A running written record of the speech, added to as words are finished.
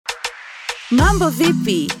Mambo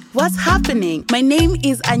Vipi, what's happening? My name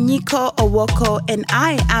is Anyiko Owoko and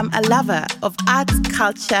I am a lover of arts,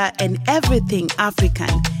 culture and everything African.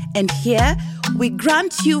 And here we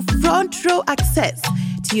grant you front row access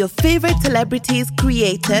to your favorite celebrities,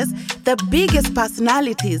 creators, the biggest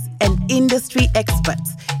personalities and industry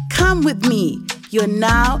experts. Come with me, you're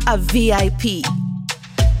now a VIP.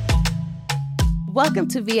 Welcome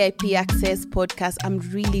to VIP Access Podcast. I'm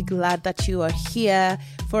really glad that you are here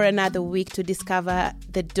for another week to discover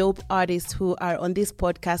the dope artists who are on this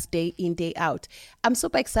podcast day in, day out. I'm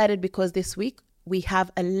super excited because this week we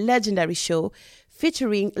have a legendary show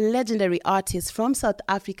featuring legendary artists from South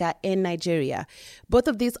Africa and Nigeria. Both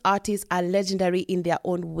of these artists are legendary in their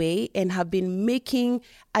own way and have been making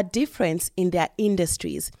a difference in their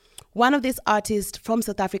industries. One of these artists from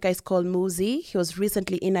South Africa is called Muzi. He was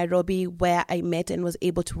recently in Nairobi where I met and was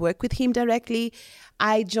able to work with him directly.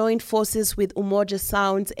 I joined forces with Umoja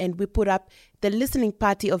Sounds and we put up the listening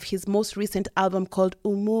party of his most recent album called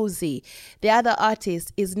Muzi. The other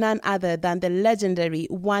artist is none other than the legendary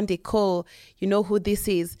Wande. You know who this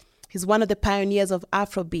is. He's one of the pioneers of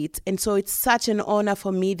Afrobeat. And so it's such an honor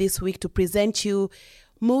for me this week to present you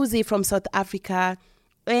Muzi from South Africa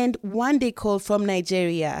and Wande from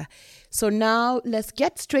Nigeria. So now let's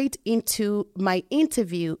get straight into my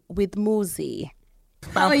interview with Muzi.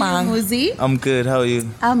 How are you, Muzi? I'm good. How are you?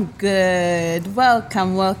 I'm good.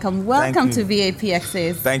 Welcome to VIP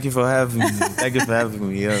Access. Thank you for having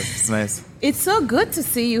me. Yeah, it's nice. It's so good to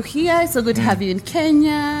see you here. It's so good to have you in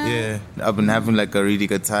Kenya. Yeah, I've been having a really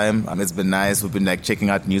good time. It's been nice. We've been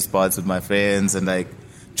checking out new spots with my friends and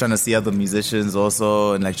trying to see other musicians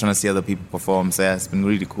also and trying to see other people perform. So yeah, it's been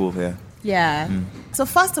really cool here. Yeah. So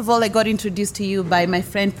first of all, I got introduced to you by my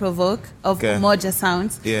friend Provoke of Umoja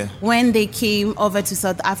Sounds. Yeah. When they came over to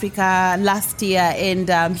South Africa last year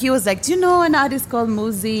and he was like, do you know an artist called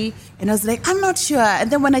Muzi? And I was like, I'm not sure. And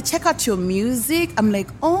then when I check out your music, I'm like,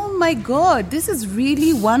 oh my God, this is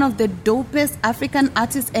really one of the dopest African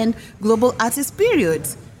artists and global artists, period.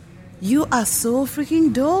 You are so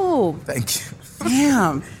freaking dope. Thank you.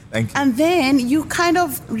 Damn. Thank you. And then you kind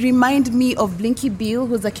of remind me of Blinky Bill,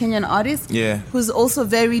 who's a Kenyan artist. Yeah. Who's also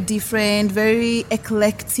very different, very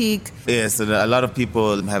eclectic. Yeah, so a lot of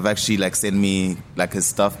people have actually sent me his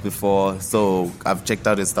stuff before. So I've checked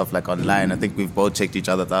out his stuff online. I think we've both checked each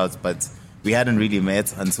other out, but we hadn't really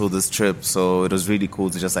met until this trip. So it was really cool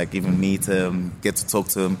to just even meet him, get to talk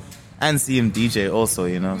to him. And see him DJ also,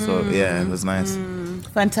 So, yeah, it was nice.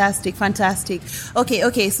 Fantastic.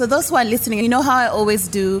 Okay. So those who are listening, you know how I always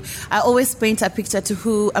do. I always paint a picture to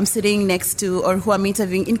who I'm sitting next to or who I'm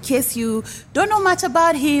interviewing. In case you don't know much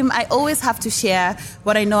about him, I always have to share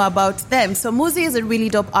what I know about them. So Muzi is a really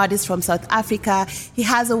dope artist from South Africa. He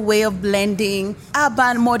has a way of blending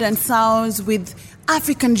urban, modern sounds with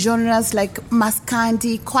African genres like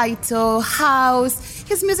maskandi, kwaito, house.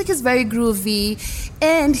 His music is very groovy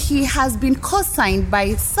and he has been co-signed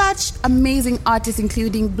by such amazing artists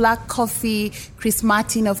including Black Coffee, Chris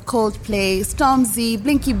Martin of Coldplay, Stormzy,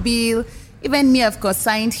 Blinky Bill, even me, of course,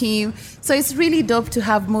 signed him. So it's really dope to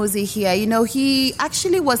have Muzi here. He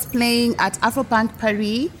actually was playing at Afropunk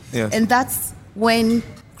Paris. Yes. And that's when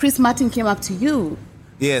Chris Martin came up to you.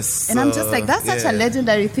 Yes. And I'm just that's such a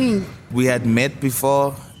legendary thing. We had met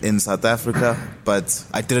before in South Africa, but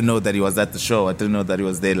I didn't know that he was at the show. I didn't know that he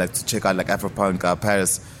was there to check out Afropunk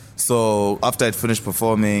Paris. So after I'd finished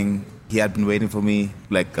performing, he had been waiting for me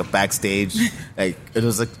backstage. It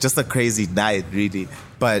was just a crazy night, really.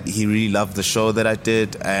 But he really loved the show that I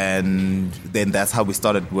did, and then that's how we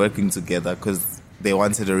started working together because they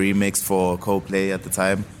wanted a remix for Coldplay at the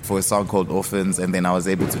time for a song called Orphans, and then I was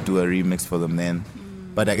able to do a remix for them then.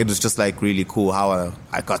 But it was just really cool how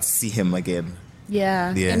I got to see him again.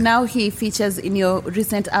 Yeah. And now he features in your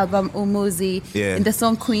recent album Muzi in the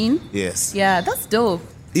song Queen. Yes. Yeah, that's dope.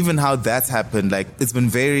 Even how that's happened, it's been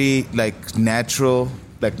very natural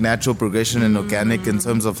progression and organic in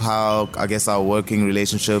terms of how I guess our working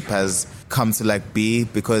relationship has come to be,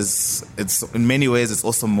 because it's in many ways it's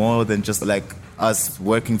also more than just us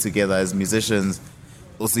working together as musicians.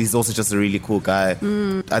 Also, he's also just a really cool guy.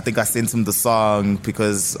 I think I sent him the song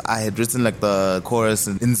because I had written the chorus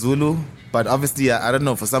in Zulu, but obviously I don't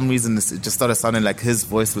know, for some reason it just started sounding like his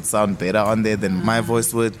voice would sound better on there than my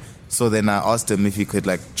voice would. So then I asked him if he could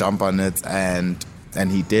jump on it, and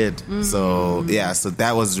he did. So yeah, so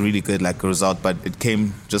that was really good a result, but it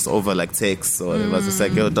came just over text. So it was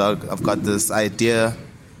just yo dog, I've got this idea,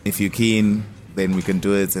 if you're keen then we can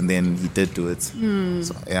do it, and then he did do it.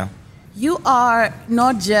 So yeah. You are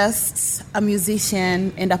not just a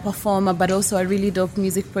musician and a performer, but also a really dope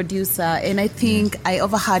music producer. And I think I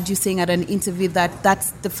overheard you saying at an interview that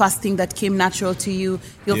that's the first thing that came natural to you.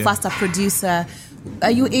 You're first a producer.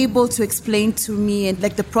 Are you able to explain to me and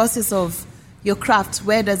like the process of your craft?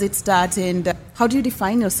 Where does it start, and how do you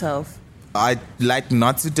define yourself? I like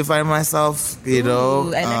not to define myself, you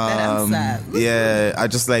know. I like that answer. Yeah, I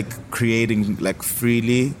just like creating like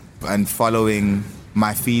freely and following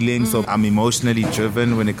my feelings. So I'm emotionally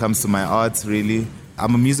driven when it comes to my art, really.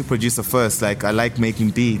 I'm a music producer first. Like, I like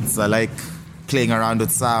making beats. I like playing around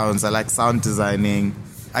with sounds. I like sound designing.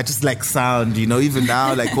 I just like sound, you know, even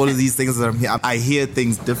now, like all of these things that I'm here, I hear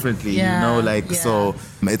things differently, you know, like, so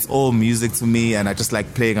it's all music to me, and I just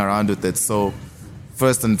like playing around with it. So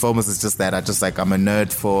first and foremost, it's just that I'm a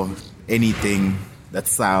nerd for anything that's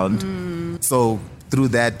sound. So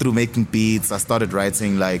through making beats, I started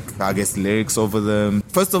writing lyrics over them.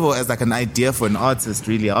 First of all, as like an idea for an artist,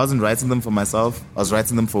 really. I wasn't writing them for myself. I was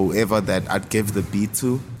writing them for whoever that I'd give the beat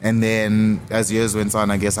to. And then as years went on,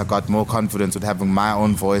 I guess I got more confidence with having my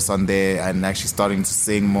own voice on there and actually starting to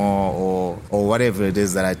sing more or whatever it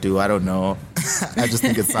is that I do. I don't know. I just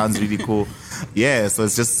think it sounds really cool. Yeah, so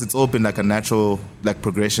it's all been like a natural like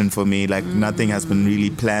progression for me. Like nothing has been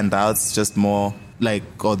really planned out. It's just more like,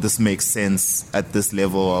 oh, this makes sense at this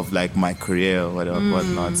level of like my career or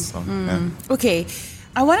whatnot. So, yeah. Okay,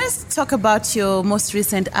 I want to talk about your most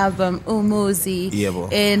recent album, Muzi. Yeah, boy.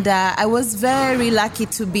 And I was very lucky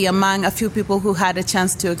to be among a few people who had a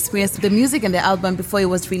chance to experience the music and the album before it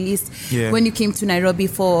was released. Yeah. When you came to Nairobi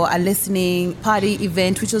for a listening party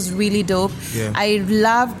event, which was really dope. Yeah. I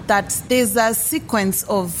love that there's a sequence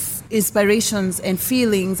of inspirations and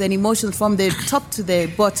feelings and emotions from the top to the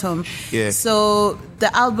bottom. Yeah. So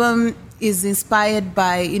the album is inspired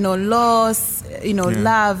by, loss,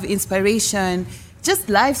 love, inspiration, just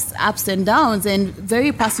life's ups and downs, and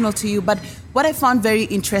very personal to you. But what I found very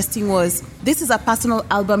interesting was this is a personal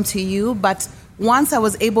album to you, but once I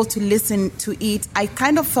was able to listen to it, I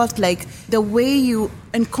kind of felt like the way you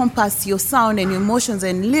encompass your sound and your emotions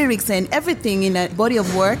and lyrics and everything in a body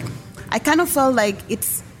of work, I kind of felt like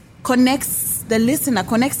it's connects the listener,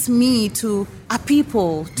 connects me to a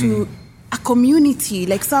people, to a community.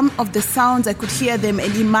 Like some of the sounds, I could hear them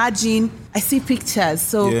and imagine, I see pictures.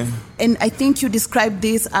 So, and I think you described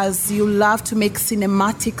this as you love to make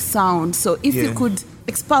cinematic sound. So if you could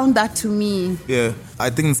expound that to me. Yeah,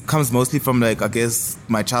 I think it comes mostly from like, I guess,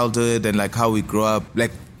 my childhood and like how we grew up.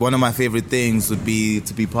 Like one of my favorite things would be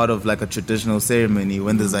to be part of like a traditional ceremony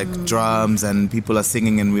when there's like drums and people are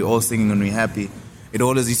singing and we're all singing when we're happy. It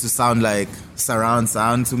always used to sound like surround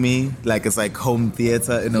sound to me, like it's like home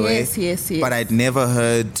theater in a way. Yes. But I'd never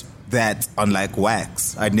heard that on like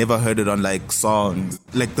wax. I'd never heard it on like songs.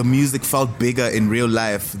 Like the music felt bigger in real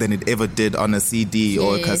life than it ever did on a CD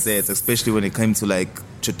or a cassette, especially when it came to like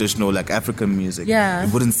traditional like African music. Yeah.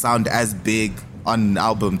 It wouldn't sound as big on an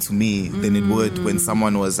album to me than it would when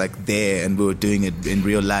someone was like there and we were doing it in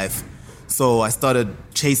real life. So I started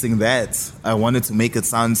chasing that. I wanted to make it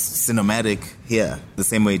sound cinematic here, the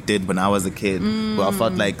same way it did when I was a kid, where I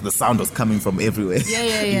felt like the sound was coming from everywhere.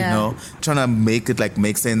 Yeah. You know, trying to make it like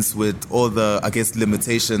make sense with all the, I guess,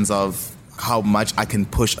 limitations of how much I can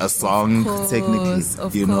push a song technically.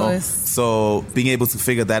 You know, so being able to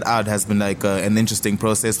figure that out has been like an interesting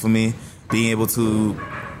process for me. Being able to,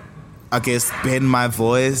 I guess, bend my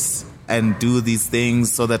voice and do these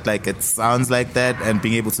things so that like it sounds like that, and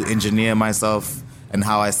being able to engineer myself and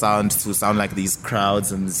how I sound to sound like these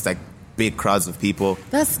crowds and it's like big crowds of people.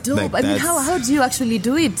 That's dope. Like, I mean, how do you actually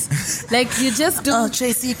do it? Like you just do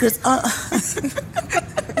trade secrets.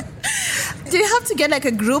 Do you have to get like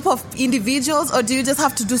a group of individuals, or do you just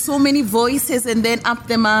have to do so many voices and then amp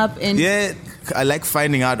them up? And yeah, I like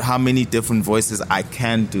finding out how many different voices I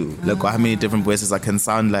can do. Like how many different voices I can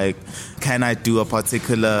sound like. Can I do a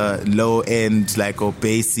particular low end, like, or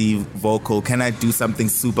bassy vocal? Can I do something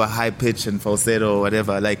super high pitch and falsetto or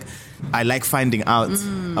whatever? Like, I like finding out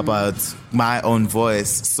about my own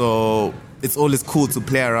voice. So it's always cool to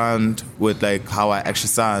play around with like how I actually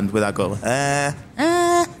sound, where I go,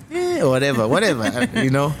 or whatever, you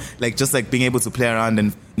know? Like just like being able to play around,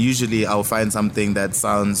 and usually I'll find something that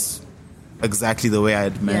sounds exactly the way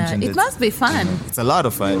I'd imagined it. It must be fun. You know? It's a lot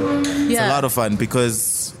of fun. It's a lot of fun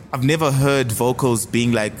because I've never heard vocals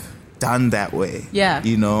being like done that way. Yeah.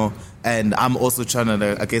 You know? And I'm also trying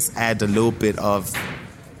to, I guess, add a little bit of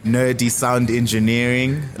nerdy sound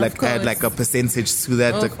engineering, like add like a percentage to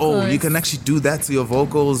that. Like, oh, you can actually do that to your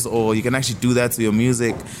vocals, or you can actually do that to your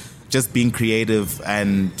music. Just being creative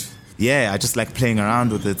and I just like playing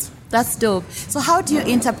around with it. That's dope. So how do you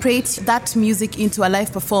interpret that music into a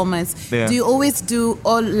live performance? Yeah. Do you always do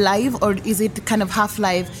all live, or is it kind of half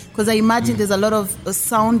live? Because I imagine there's a lot of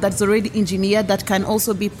sound that's already engineered that can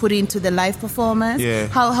also be put into the live performance. Yeah.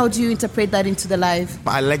 How do you interpret that into the live?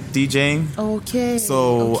 I like DJing. Okay.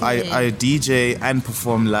 So I DJ and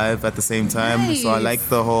perform live at the same time. Nice. So I like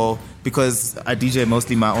the whole, because I DJ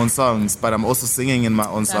mostly my own songs, but I'm also singing in my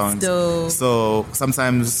own songs. Dope. So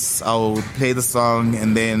sometimes I'll play the song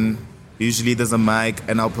and then usually there's a mic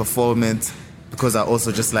and I'll perform it, because I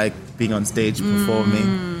also just like being on stage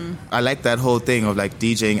performing. I like that whole thing of like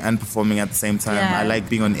DJing and performing at the same time. Yeah. I like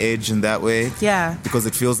being on edge in that way. Yeah. Because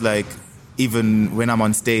it feels like even when I'm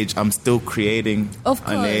on stage, I'm still creating a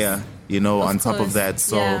layer, on top of that.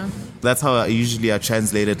 So that's how I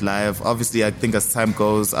translate it live. Obviously, I think as time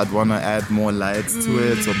goes, I'd want to add more lights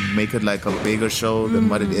to it, or make it like a bigger show than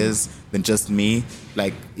what it is, than just me.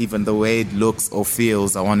 Like even the way it looks or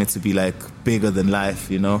feels, I want it to be like bigger than life,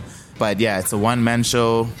 But yeah, it's a one-man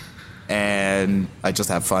show, and I just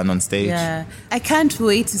have fun on stage. Yeah, I can't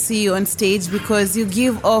wait to see you on stage, because you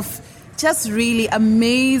give off just really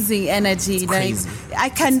amazing energy. It's crazy. I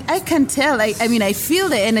can tell. I mean, I feel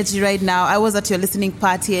the energy right now. I was at your listening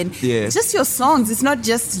party, and just your songs. It's not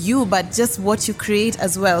just you, but just what you create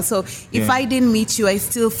as well. So if I didn't meet you, I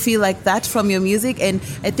still feel like that from your music, and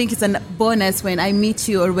I think it's a bonus when I meet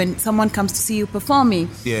you or when someone comes to see you performing.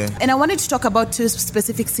 Yeah. And I wanted to talk about 2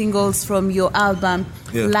 specific singles from your album,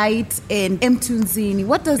 Light and Mtunzini.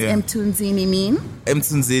 What does Mtunzini mean?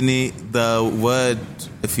 Mtunzini, the word,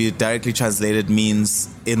 if you directly translate it, means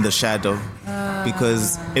in the shadow.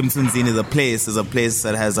 Because Mtunzini, the place, is a place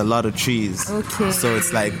that has a lot of trees. Okay. So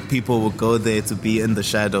it's like people will go there to be in the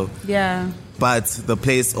shadow. Yeah. But the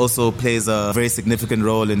place also plays a very significant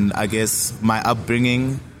role in, I guess, my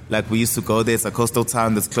upbringing. Like we used to go there. It's a coastal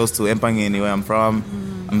town that's close to Empangeni, where I'm from.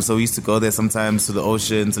 So we used to go there sometimes to the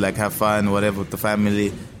ocean to like have fun, whatever, with the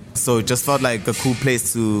family. So it just felt like a cool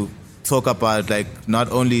place to talk about, like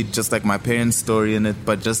not only just like my parents' story in it,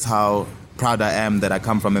 but just how proud I am that I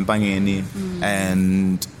come from Empangeni,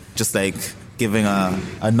 and just like giving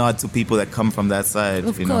a nod to people that come from that side.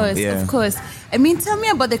 Of course. I mean, tell me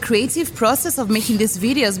about the creative process of making these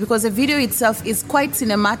videos, because the video itself is quite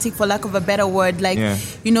cinematic, for lack of a better word. Like,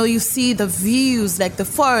 you see the views, like the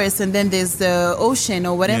forest, and then there's the ocean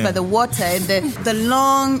or whatever, the water, and the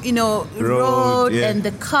long, road and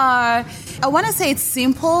the car. I want to say it's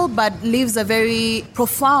simple, but leaves a very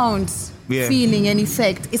profound feeling and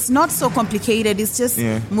effect. It's not so complicated. It's just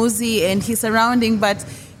Muzi and his surrounding, but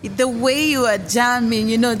the way you are jamming,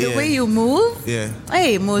 the way you move. Yeah.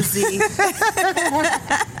 Hey, Muzi.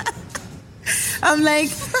 I'm like,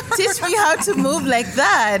 teach me how to move like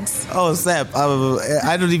that. Oh, Sap,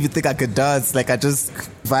 I don't even think I could dance. Like, I just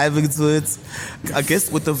vibing to it. I guess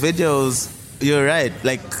with the videos, you're right.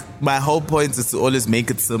 Like, my whole point is to always make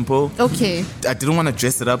it simple. Okay. I didn't want to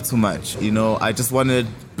dress it up too much, I just wanted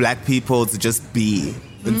black people to just be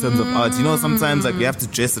in terms of art. Sometimes like you have to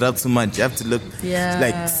dress it up too much. You have to look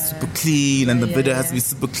like super clean, and the video has to be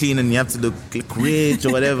super clean, and you have to look like rich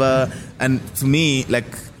or whatever. And to me, like,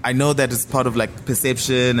 I know that it's part of like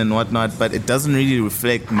perception and whatnot, but it doesn't really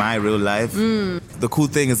reflect my real life. The cool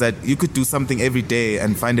thing is that you could do something every day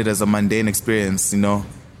and find it as a mundane experience,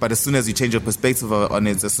 But as soon as you change your perspective on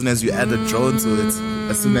it, as soon as you add a drone to it,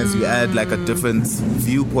 as soon as you add like a different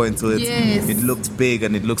viewpoint to it, it looks big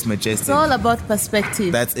and it looks majestic. It's all about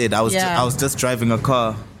perspective. That's it. I was just driving a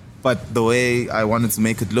car, but the way I wanted to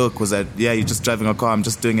make it look was that, you're just driving a car. I'm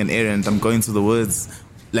just doing an errand. I'm going to the woods.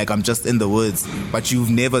 Like, I'm just in the woods. But you've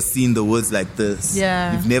never seen the woods like this.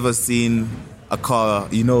 Yeah. You've never seen a car,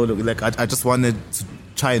 like I just wanted to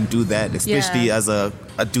try and do that, especially as a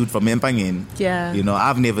dude from Empangeni. Yeah.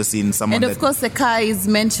 I've never seen someone. And of course, the car is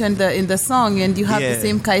mentioned in the song, and you have the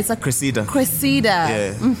same car. It's a Cressida.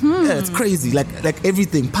 Yeah. Mm-hmm. Yeah, it's crazy. Like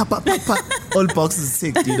everything, pop, all boxes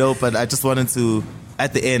ticked, But I just wanted to,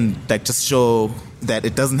 at the end, like just show that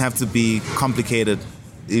it doesn't have to be complicated,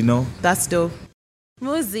 That's dope.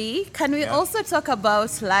 Muzi, can we also talk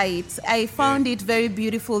about Light? I found it very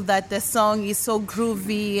beautiful that the song is so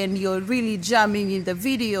groovy and you're really jamming in the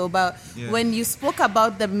video. But when you spoke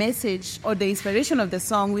about the message or the inspiration of the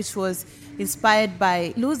song, which was inspired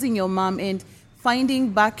by losing your mom and finding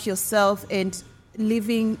back yourself and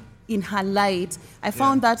living in her light, I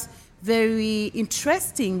found that very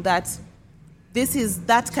interesting, that this is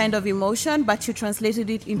that kind of emotion, but you translated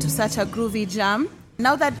it into such a groovy jam.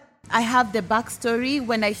 Now that I have the backstory,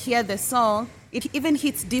 when I hear the song, it even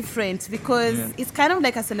hits different, because it's kind of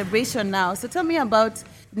like a celebration now. So tell me about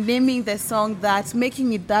naming the song that,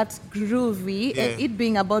 making it that groovy, Yeah. and it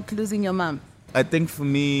being about losing your mom? I think for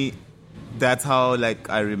me, that's how like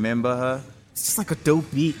I remember her. It's just like a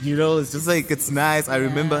dope beat, you know. It's just like it's nice. I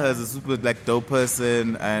remember her as a super like dope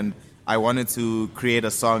person, and I wanted to create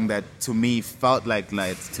a song that to me felt like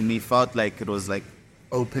lights. To me, felt like it was like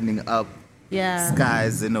opening up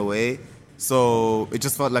skies in a way. So it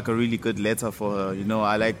just felt like a really good letter for her. You know,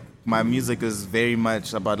 I like my music is very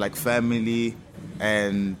much about like family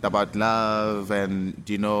and about love and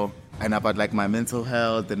you know and about like my mental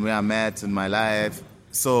health and where I'm at in my life.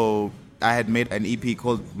 So I had made an EP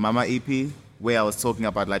called Mama EP where I was talking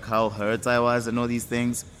about like how hurt I was and all these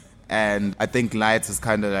things. And I think Lights is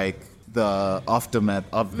kind of like the aftermath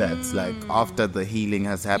of that, like after the healing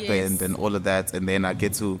has happened and all of that. And then I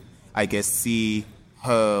get to, I guess, see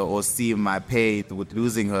her or see my pain with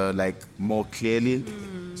losing her like more clearly.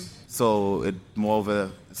 So it's more of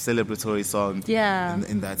a celebratory song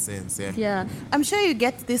in that sense. Yeah. I'm sure you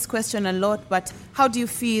get this question a lot, but how do you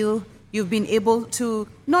feel you've been able to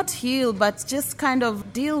not heal, but just kind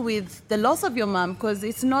of deal with the loss of your mom? Because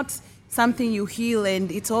it's not something you heal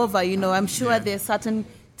and it's over, you know. I'm sure there's certain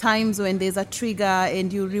times when there's a trigger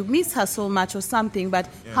and you miss her so much or something, but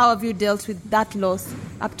how have you dealt with that loss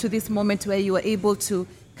up to this moment where you were able to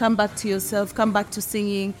come back to yourself, come back to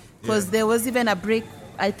singing? Because there was even a break,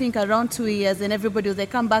 I think around 2 years, and everybody was like,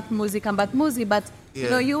 come back Muzi, but you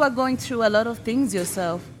know, you were going through a lot of things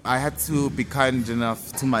yourself. I had to be kind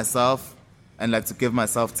enough to myself and like to give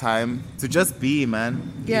myself time to just be,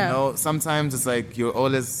 man. You know, sometimes it's like you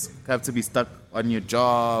always have to be stuck on your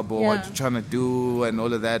job or what you're trying to do and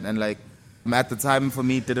all of that. And like at the time for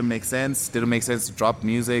me, it didn't make sense. Didn't make sense to drop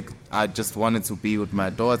music. I just wanted to be with my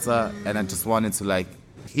daughter and I just wanted to like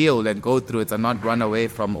heal and go through it and not run away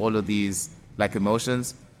from all of these like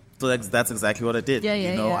emotions. So that's exactly what I did.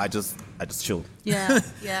 You know, I just chilled.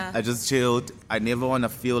 I just chilled. I never want to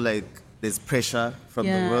feel like there's pressure from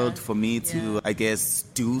the world for me to, I guess,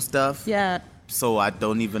 do stuff. So I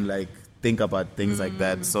don't even like think about things like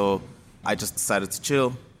that. So I just decided to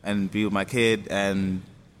chill and be with my kid and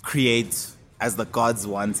create as the gods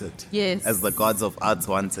wanted. As the gods of arts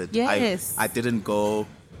wanted. I didn't go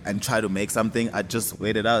and try to make something. I just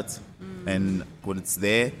wait it out. And when it's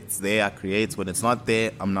there, I create. When it's not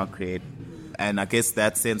there, I'm not creating. And I guess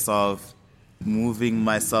that sense of removing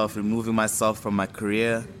myself from my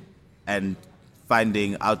career and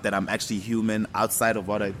finding out that I'm actually human outside of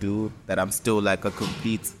what I do, that I'm still like a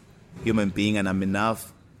complete human being and I'm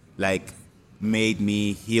enough, like made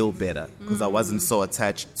me heal better because I wasn't so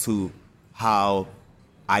attached to how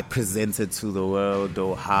I presented to the world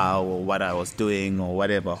or what I was doing or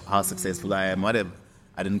whatever, how successful I am, whatever.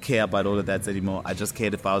 I didn't care about all of that anymore. I just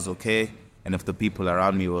cared if I was okay and if the people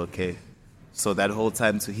around me were okay. So that whole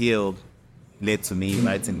time to heal led to me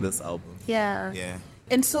writing this album.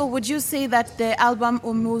 And so would you say that the album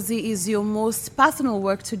Muzi is your most personal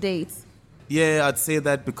work to date? Yeah, I'd say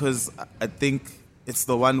that because I think it's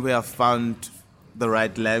the one where I found the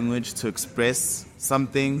right language to express some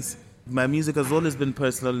things. My music has always been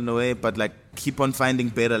personal in a way, but like keep on finding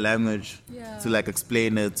better language to like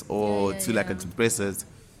explain it or to like express it.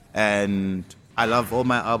 And I love all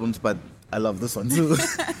my albums, but I love this one too.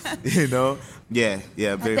 You know?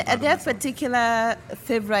 Very Are there particular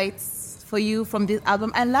favorites for you from this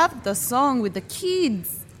album? I love the song with the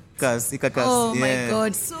kids. Oh my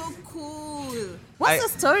God, so cool. What's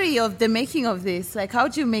the story of the making of this? Like, how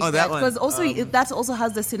do you make that? Because also that also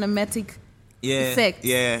has the cinematic effect.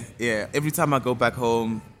 Every time I go back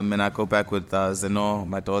home, I go back with Zeno,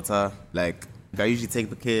 my daughter, like I usually take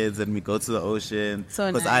the kids and we go to the ocean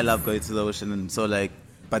because I love going to the ocean, and so like,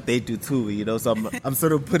 but they do too, you know. So I'm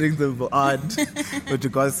sort of putting them on with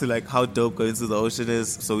regards to like how dope going to the ocean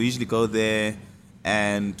is. So we usually go there,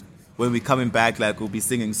 and when we're coming back, like we'll be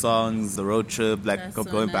singing songs, the road trip, like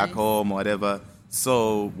going back home or whatever.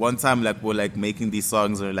 So one time, like we're like making these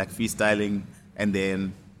songs or like freestyling, and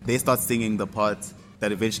then they start singing the part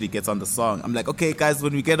that eventually gets on the song. I'm like, okay, guys,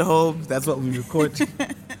 when we get home, that's what we record.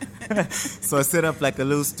 So I set up like a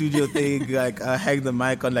little studio thing, like I hang the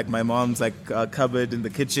mic on like my mom's like cupboard in the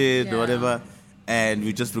kitchen or whatever, and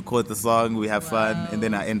we just record the song, we have fun, and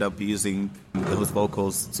then I end up using those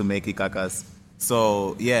vocals to make ikakas.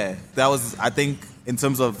 So yeah, that was, I think, in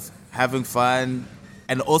terms of having fun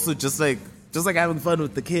and also just like having fun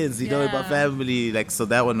with the kids, you know, about family. Like, so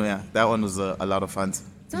that one was a lot of fun.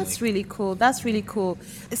 That's really cool.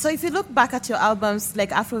 So if you look back at your albums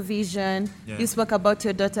like Afrovision, you spoke about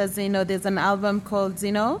your daughter Zeno. There's an album called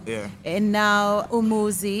Zeno, and now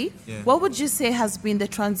Muzi. What would you say has been the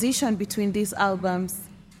transition between these albums?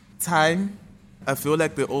 Time. I feel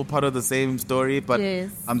like they're all part of the same story, but Yes.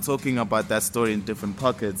 I'm talking about that story in different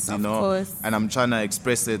pockets, you Of know? course. And I'm trying to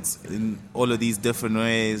express it in all of these different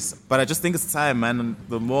ways. But I just think it's time, man. And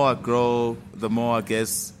the more I grow, the more, I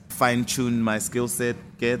guess, fine-tune my skill set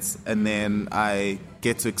gets, and then I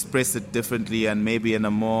get to express it differently and maybe in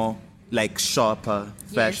a more, like, sharper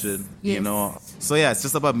fashion, you Yes. know? So, yeah, it's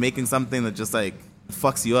just about making something that just, like,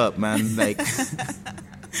 fucks you up, man. Like,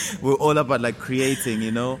 we're all about, like, creating,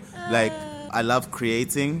 you know? Like, I love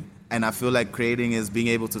creating, and I feel like creating is being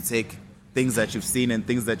able to take things that you've seen and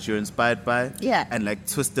things that you're inspired by, Yeah. and like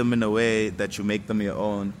twist them in a way that you make them your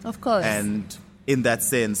own. Of course. And in that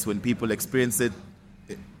sense, when people experience it,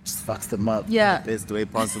 it just fucks them up Yeah. in the best way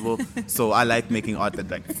possible. So I like making art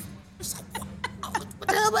that like, what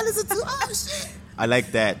the hell am I listening to? Oh shit! I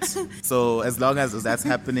like that. So as long as that's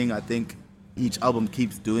happening, I think each album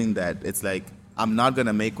keeps doing that. It's like, I'm not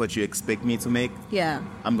gonna make what you expect me to make. Yeah.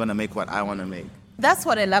 I'm gonna make what I want to make. That's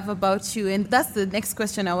what I love about you, and that's the next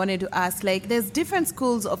question I wanted to ask. Like, there's different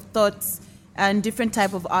schools of thoughts and different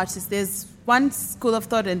type of artists. There's one school of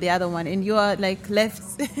thought and the other one, and you are like left,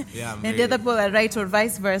 Yeah, I'm and the very- other people are right, or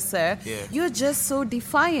vice versa. Yeah. You're just so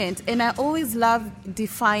defiant, and I always love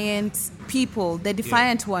defiant people, the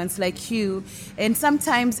defiant ones like you. And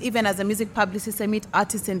sometimes, even as a music publicist, I meet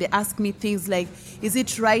artists and they ask me things like, "Is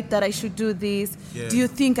it right that I should do this? Yeah. Do you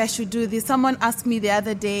think I should do this?" Someone asked me the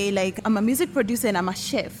other day, like, "I'm a music producer and I'm a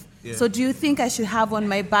chef. Yeah. So do you think I should have on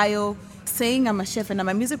my bio saying I'm a chef and I'm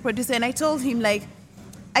a music producer?" And I told him, like,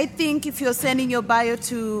 I think if you're sending your bio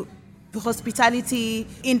to the hospitality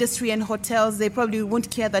industry and hotels, they probably won't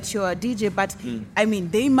care that you're a DJ, but I mean,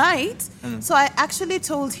 they might. So I actually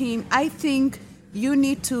told him, I think you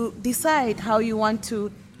need to decide how you want to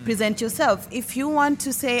present yourself. If you want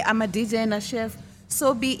to say I'm a DJ and a chef,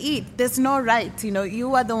 so be it. There's no right, you know,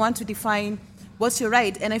 you are the one to define what's your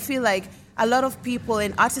right. And I feel like a lot of people,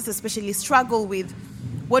 and artists especially, struggle with,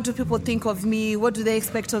 what do people think of me? What do they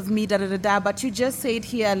expect of me? Da da da da. But you just said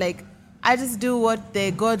here, like, I just do what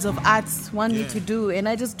the gods of arts want me to do, and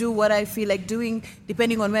I just do what I feel like doing,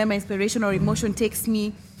 depending on where my inspiration or emotion takes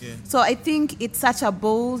me. Yeah. So I think it's such a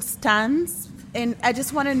bold stance, and I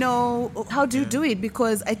just want to know, how do you do it?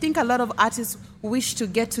 Because I think a lot of artists wish to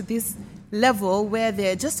get to this level where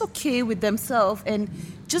they're just okay with themselves and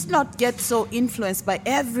just not get so influenced by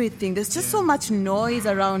everything. There's just so much noise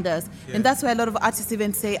around us. And that's why a lot of artists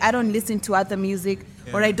even say, I don't listen to other music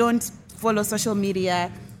or I don't follow social media.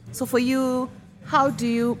 So for you, how do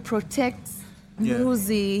you protect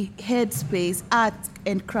Muzi, headspace, art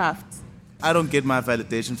and craft? I don't get my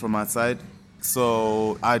validation from outside,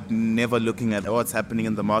 so I'm never looking at what's happening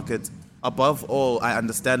in the market. Above all, I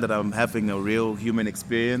understand that I'm having a real human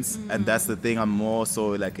experience, and that's the thing I'm more so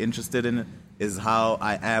like interested in, is how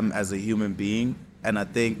I am as a human being. And I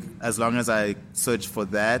think as long as I search for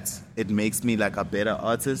that, it makes me like a better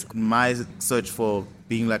artist. My search for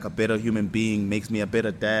being like a better human being makes me a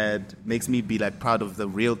better dad, makes me be like proud of the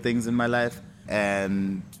real things in my life.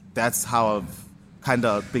 And that's how I've kind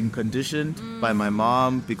of been conditioned by my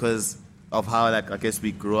mom, because of how, like, I guess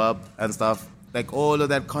we grew up and stuff. Like all of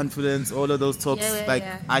that confidence, all of those talks,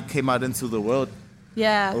 I came out into the world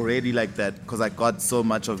already like that, because I got so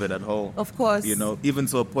much of it at home. Of course. You know, even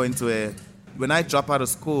to a point where when I drop out of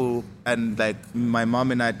school and like my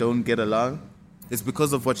mom and I don't get along, it's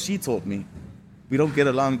because of what she taught me. We don't get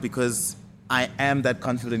along because I am that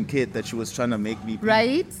confident kid that she was trying to make me be.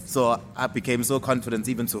 Right? So I became so confident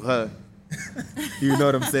even to her. You know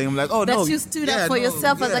what I'm saying? I'm like, oh, That no. you stood up for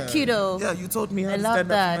yourself as a kiddo. Yeah, you taught me how I to love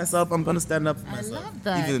stand up that. for myself. I'm going to stand up for myself. love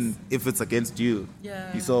that. Even if it's against you.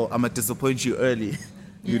 Yeah. So I'm going to disappoint you early,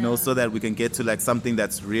 you know, so that we can get to like something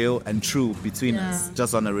that's real and true between us,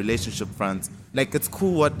 just on a relationship front. Like, it's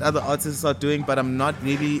cool what other artists are doing, but I'm not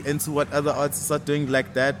really into what other artists are doing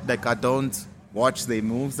like that. Like, I don't watch their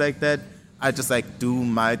moves like that. I just like do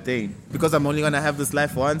my thing. Because I'm only going to have this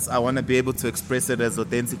life once, I want to be able to express it as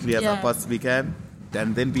authentically as I possibly can,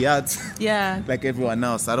 and then be out like everyone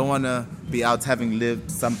else. I don't want to be out having lived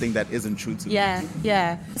something that isn't true to me.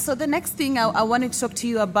 Yeah. So the next thing I wanted to talk to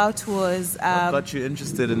you about was... What got you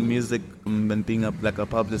interested in music and being like a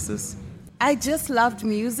publicist? I just loved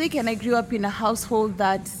music, and I grew up in a household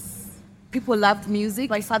that people loved music.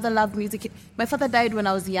 My father loved music. My father died when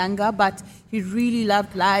I was younger, but he really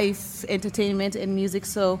loved life, entertainment, and music.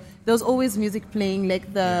 So there was always music playing,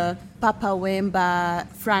 like the Papa Wemba,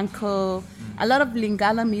 Franco, a lot of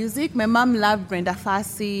Lingala music. My mom loved Brenda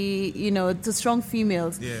Fassie, you know, the strong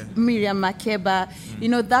females, Miriam Makeba. You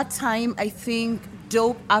know, that time, I think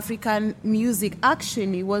dope African music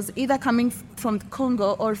actually was either coming from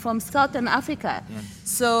Congo or from Southern Africa.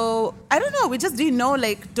 So, I don't know, we just didn't know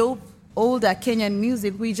like dope older Kenyan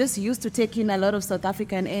music, we just used to take in a lot of South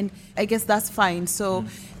African, and I guess that's fine. So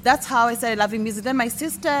that's how I started loving music. Then my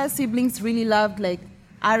siblings really loved like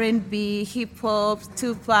R&B, hip hop,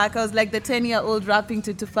 Tupac. I was like the 10-year-old rapping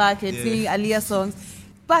to Tupac and singing Aaliyah songs.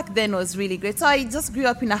 Back then was really great. So I just grew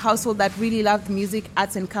up in a household that really loved music,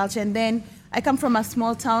 arts and culture. And then I come from a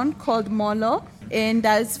small town called Molo, and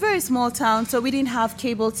it's a very small town, so we didn't have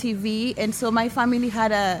cable TV, and so my family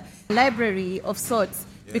had a library of sorts.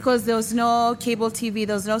 Because there was no cable TV,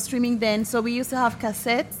 there was no streaming then. So we used to have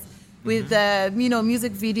cassettes with,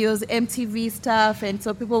 music videos, MTV stuff. And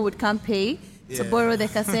so people would come pay to borrow the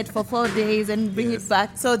cassette for 4 days and bring it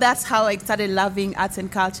back. So that's how I started loving arts and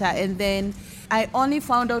culture. And then I only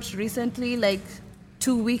found out recently, like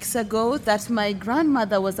 2 weeks ago, that my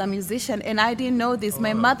grandmother was a musician. And I didn't know this.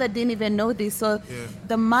 My mother didn't even know this. So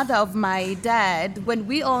the mother of my dad, when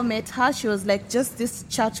we all met her, she was like just this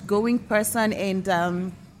church-going person.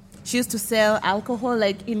 And she used to sell alcohol,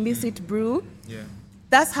 like illicit brew. Yeah.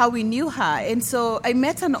 That's how we knew her. And so I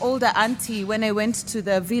met an older auntie when I went to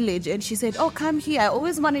the village, and she said, "Oh, come here. I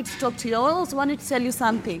always wanted to talk to you. I always wanted to tell you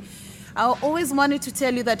something. I always wanted to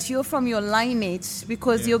tell you that you're from your lineage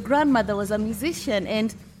because your grandmother was a musician."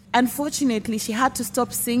 And unfortunately, she had to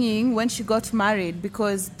stop singing when she got married,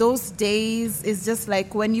 because those days is just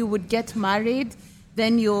like when you would get married,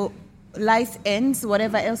 then your life ends,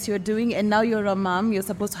 whatever else you're doing, and now you're a mom, you're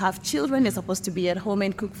supposed to have children, you're supposed to be at home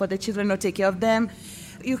and cook for the children or take care of them.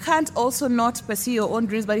 You can't also not pursue your own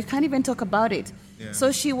dreams, but you can't even talk about it. Yeah.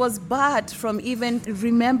 So she was barred from even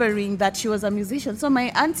remembering that she was a musician. So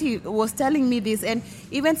my auntie was telling me this, and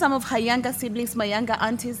even some of her younger siblings, my younger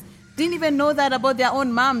aunties, didn't even know that about their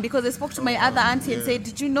own mom, because they spoke to my other auntie and said,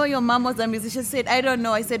 "Did you know your mom was a musician?" She said, "I don't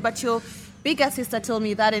know." I said, "But your bigger sister told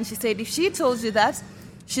me that." And she said, "If she told you that,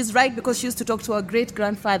 she's right, because she used to talk to her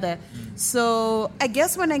great-grandfather." So I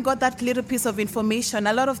guess when I got that little piece of information,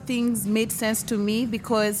 a lot of things made sense to me,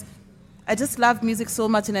 because I just love music so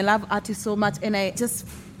much and I love artists so much, and I just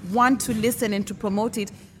want to listen and to promote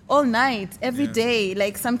it all night, every day.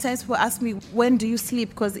 Like sometimes people ask me, "When do you sleep?"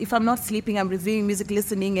 Because if I'm not sleeping, I'm reviewing music,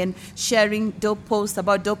 listening and sharing dope posts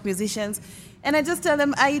about dope musicians. And I just tell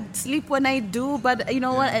them I sleep when I do, but you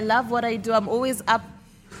know what? I love what I do. I'm always up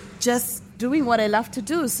just doing what I love to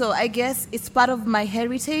do. So I guess it's part of my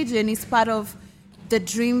heritage, and it's part of the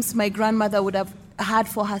dreams my grandmother would have had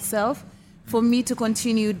for herself, for me to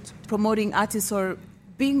continue promoting artists or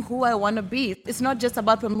being who I want to be. It's not just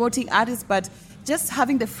about promoting artists, but just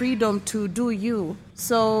having the freedom to do you.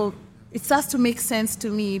 So it starts to make sense to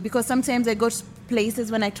me, because sometimes I go to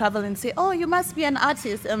places when I travel and say, "Oh, you must be an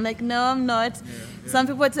artist." I'm like, "No, I'm not." Some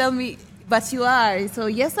people tell me, "But you are." So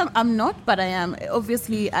yes, I'm not, but I am.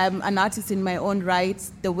 Obviously, I'm an artist in my own right,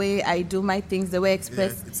 the way I do my things, the way I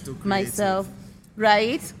express myself,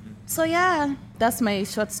 right? So yeah, that's my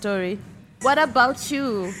short story. What about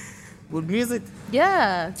you? With music?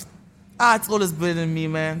 Yeah. It's always been in me,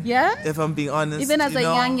 man. Yeah? If I'm being honest. Even as a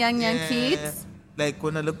young kid? Like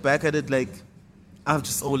when I look back at it, like I've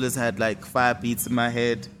just always had like fire beats in my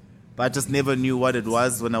head. But I just never knew what it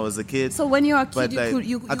was when I was a kid. So when you were a kid,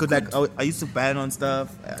 I used to bang on stuff.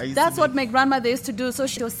 That's what my grandmother used to do. So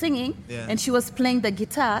she was singing and she was playing the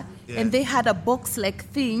guitar, and they had a box-like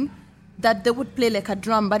thing that they would play like a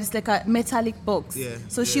drum, but it's like a metallic box.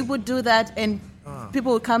 So she would do that, and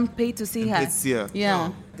people would come pay to see her.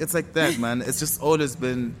 Yeah. It's like that, man. It's just always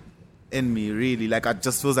been in me, really. Like, it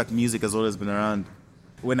just feels like music has always been around.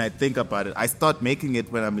 When I think about it, I start making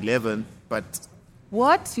it when I'm 11, but...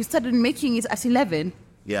 What? You started making it at 11?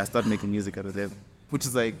 Yeah, I started making music at 11, which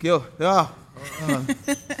is like,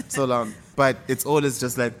 so long. But it's always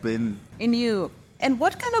just like been... in you. And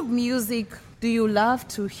what kind of music do you love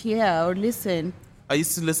to hear or listen? I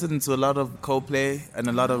used to listen to a lot of Coldplay and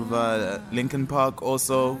a lot of Linkin Park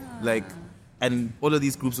also. And all of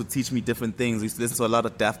these groups would teach me different things. I used to listen to a lot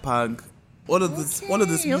of Daft Punk. All of this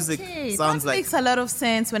music sounds like... That makes a lot of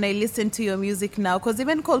sense when I listen to your music now, because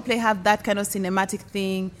even Coldplay have that kind of cinematic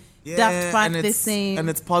thing. Daft Punk the same. And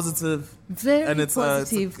it's positive. Very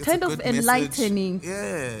positive. It's kind of enlightening. Message.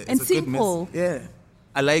 Yeah. And simple. Yeah.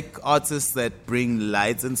 I like artists that bring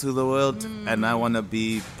light into the world, and I want to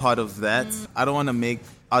be part of that. I don't want to make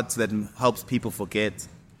art that helps people forget.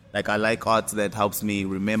 Like, I like art that helps me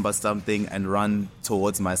remember something and run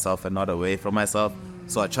towards myself and not away from myself.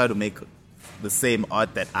 So I try to make the same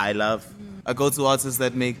art that I love. I go to artists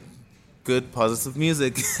that make good, positive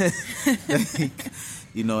music.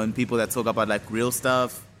 And people that talk about, like, real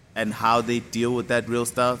stuff and how they deal with that real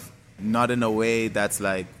stuff. Not in a way that's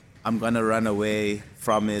like, I'm going to run away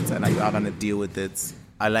from it and I'm going to deal with it.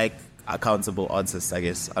 I like accountable artists, I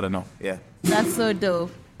guess. I don't know. Yeah. That's so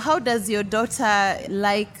dope. How does your daughter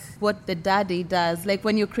like what the daddy does? Like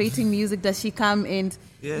when you're creating music, does she come and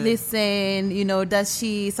listen? You know, does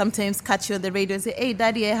she sometimes catch you on the radio and say, hey,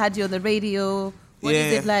 daddy, I had you on the radio? What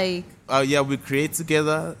is it like? Yeah, we create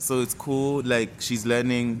together, so it's cool. Like, she's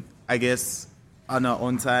learning, I guess, on her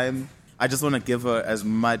own time. I just want to give her as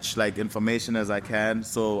much like information as I can.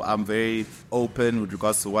 So I'm very open with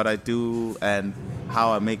regards to what I do and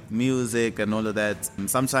how I make music and all of that. And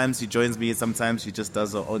sometimes she joins me, sometimes she just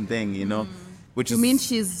does her own thing, you know. You mean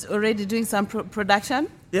she's already doing some production?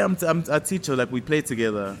 Yeah, I teach her, like we play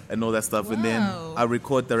together and all that stuff. Wow. And then I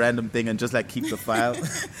record the random thing and just like keep the file.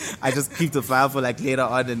 I just keep the file for like later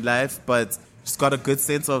on in life. But she's got a good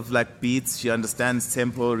sense of like beats. She understands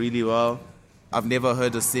tempo really well. I've never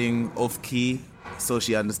heard her sing off key, so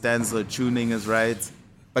she understands her tuning is right.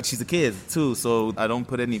 But she's a kid too, so I don't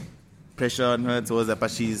put any pressure on her towards that.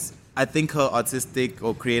 But I think her artistic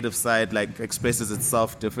or creative side like expresses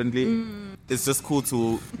itself differently. It's just cool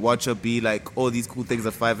to watch her be like all these cool things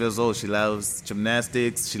at 5 years old. She loves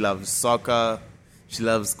gymnastics, she loves soccer, she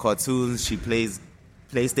loves cartoons, she plays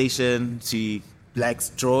PlayStation, she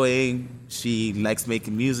likes drawing, she likes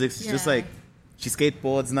making music. She's just like, she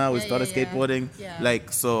skateboards now. We started skateboarding. Yeah.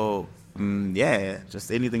 Like, so,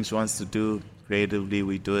 just anything she wants to do creatively,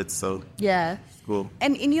 we do it. So, yeah. Cool.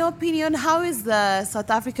 And in your opinion, how is the South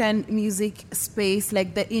African music space,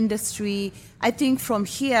 like the industry? I think from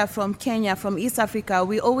here, from Kenya, from East Africa,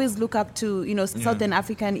 we always look up to, Southern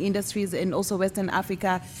African industries and also Western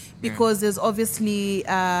Africa because there's obviously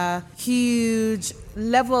a huge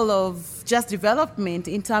level of just development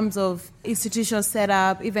in terms of institutional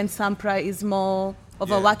setup. Even Sampra is more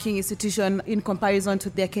of a working institution in comparison to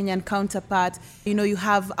their Kenyan counterpart. You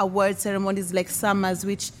have award ceremonies like Summers,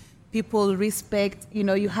 which people respect.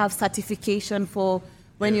 You have certification for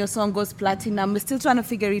when your song goes platinum. We're still trying to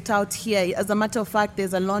figure it out here. As a matter of fact,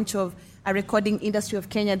 there's a launch of a recording industry of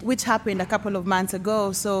Kenya, which happened a couple of months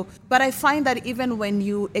ago. But I find that even when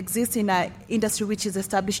you exist in an industry which is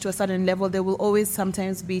established to a certain level, there will always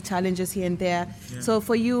sometimes be challenges here and there. Yeah. So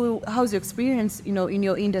for you, how's your experience, in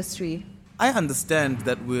your industry? I understand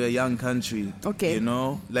that we're a young country. Okay.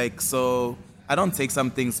 So I don't take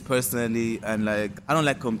some things personally, and I don't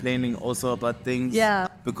like complaining also about things. Yeah.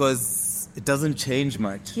 Because it doesn't change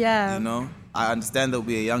much. Yeah. I understand that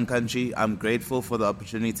we're a young country. I'm grateful for the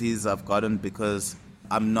opportunities I've gotten because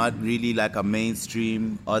I'm not really like a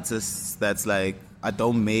mainstream artist that's like, I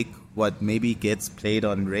don't make what maybe gets played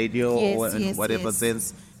on radio or in whatever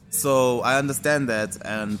sense. So I understand that,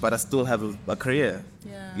 but I still have a career,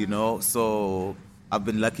 so I've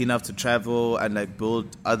been lucky enough to travel and like build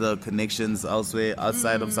other connections elsewhere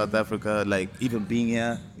outside of South Africa, like even being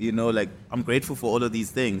here, I'm grateful for all of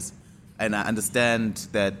these things. And I understand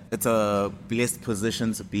that it's a blessed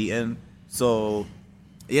position to be in. So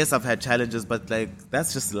yes, I've had challenges, but like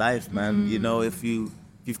that's just life, man. If you've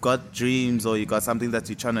got dreams or you got something that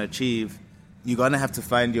you're trying to achieve, you're gonna have to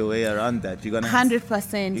find your way around that. You're gonna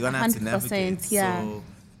 100%. You're gonna have to navigate. Yeah. So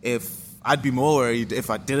if I'd be more worried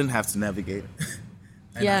if I didn't have to navigate.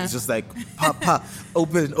 And it's just like pop,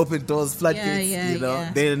 open doors, floodgates.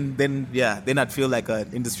 Then I'd feel like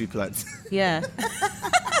an industry plant. Yeah.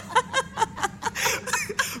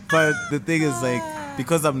 But the thing is, like,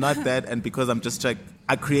 because I'm not that, and because I'm just like,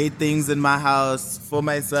 I create things in my house for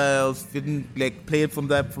myself, play it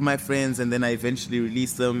for my friends, and then I eventually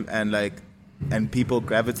release them, and people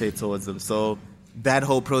gravitate towards them. So that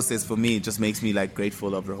whole process for me just makes me like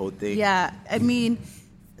grateful of the whole thing. Yeah, I mean,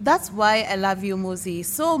 that's why I love you, Muzi,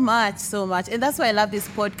 so much. And that's why I love this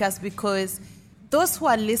podcast, because those who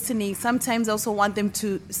are listening sometimes also want them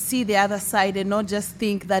to see the other side and not just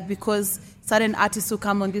think that because certain artists who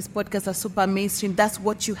come on this podcast are super mainstream, that's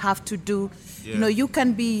what you have to do. Yeah. You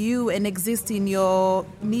can be you and exist in your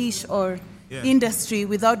niche or industry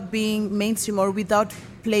without being mainstream or without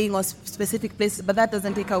playing on specific places, but that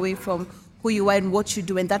doesn't take away from who you are and what you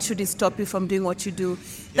do, and that shouldn't stop you from doing what you do.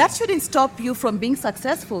 Yeah. That shouldn't stop you from being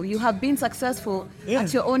successful. You have been successful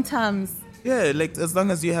at your own terms. Yeah, like as long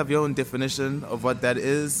as you have your own definition of what that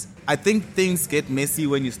is. I think things get messy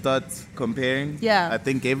when you start comparing. Yeah. I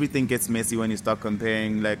think everything gets messy when you start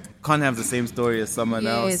comparing. Like, can't have the same story as someone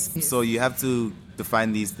else. Yes. So you have to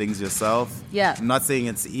define these things yourself. Yeah. I'm not saying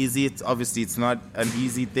it's easy. It's not an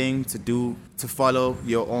easy thing to do, to follow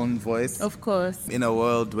your own voice. Of course. In a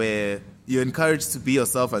world where you're encouraged to be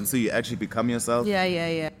yourself until you actually become yourself.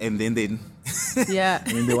 Yeah. And then they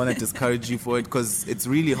want to discourage you for it, because it's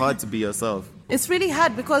really hard to be yourself. It's really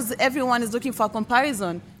hard because everyone is looking for a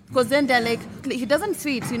comparison. Because then they're like, he doesn't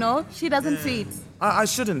fit, she doesn't fit. I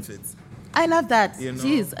shouldn't fit. I love that.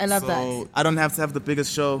 Jeez, I love that. I don't have to have the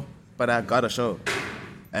biggest show, but I got a show.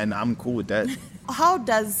 and I'm cool with that. How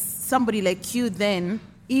does somebody like you then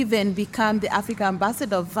even become the Africa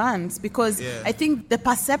ambassador of Vans? Because I think the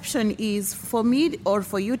perception is, for me or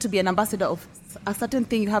for you to be an ambassador of a certain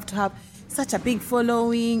thing, you have to have such a big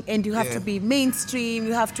following, and you have to be mainstream,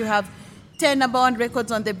 you have to have 10 number one records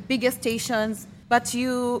on the biggest stations, but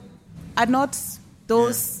you are not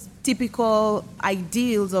those typical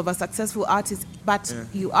ideals of a successful artist, but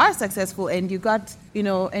you are successful, and you got,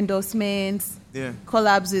 endorsements,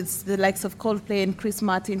 collabs with the likes of Coldplay and Chris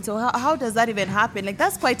Martin. So how does that even happen? Like,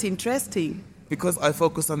 that's quite interesting. Because I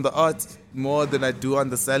focus on the art more than I do on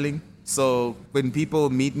the selling. So when people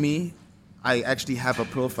meet me, I actually have a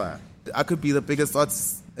profile. I could be the biggest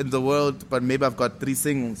artist in the world, but maybe I've got 3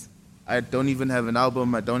 singles. I don't even have an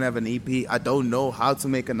album. I don't have an EP. I don't know how to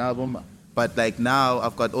make an album. But like now,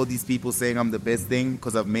 I've got all these people saying I'm the best thing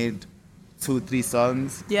because I've made 2-3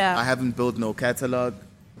 songs. Yeah. I haven't built no catalog.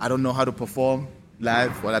 I don't know how to perform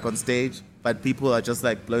live or like on stage. But people are just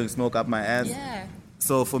like blowing smoke up my ass. Yeah.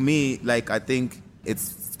 So for me, like I think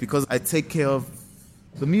it's because I take care of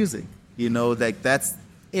the music. Like that's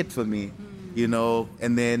it for me.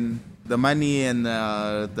 And then the money and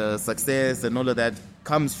the success and all of that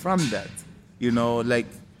comes from that. Like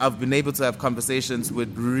I've been able to have conversations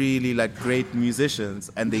with really like great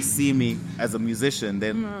musicians, and they see me as a musician.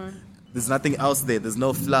 Then there's nothing else there. There's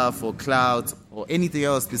no fluff or clout or anything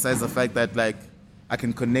else besides the fact that like I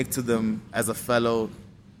can connect to them as a fellow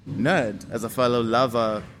nerd, as a fellow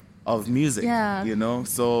lover of music.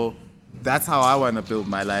 So that's how I want to build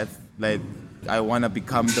my life. Like I want to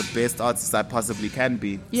become the best artist I possibly can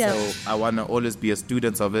be. So I want to always be a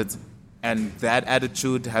student of it. And that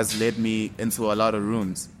attitude has led me into a lot of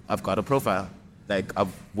rooms. I've got a profile. Like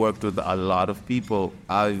I've worked with a lot of people.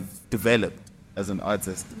 I've developed as an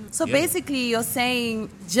artist. So basically you're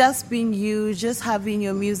saying just being you, just having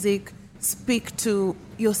your music speak to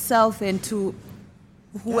yourself and to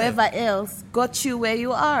whoever else got you where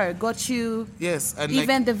you are, got you and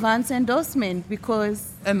even the Vans endorsement,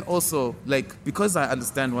 because... And also, like, because I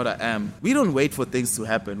understand what I am, we don't wait for things to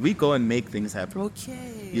happen. We go and make things happen.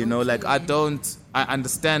 Okay. Like, I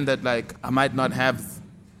understand that, like, I might not have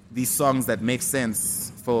these songs that make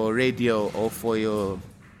sense for radio or for your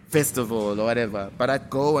festival or whatever, but I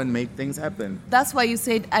go and make things happen. That's why you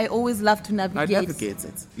said I always love to navigate. I navigate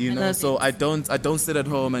it, so I don't sit at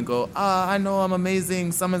home and go, I know I'm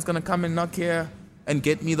amazing, someone's gonna come and knock here and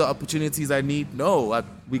get me the opportunities I need. No,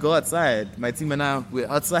 we go outside. My team and I, we're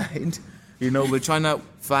outside. We're trying to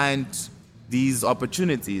find these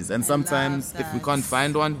opportunities, and sometimes if we can't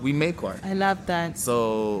find one, we make one. I love that.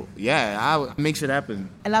 So I make shit happen.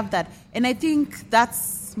 I love that, and I think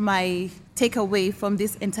that's my takeaway from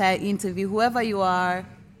this entire interview. Whoever you are,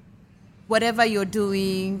 whatever you're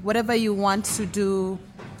doing, whatever you want to do,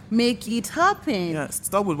 make it happen. Yeah,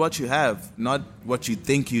 start with what you have, not what you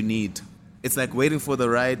think you need. It's like waiting for the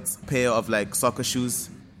right pair of like soccer shoes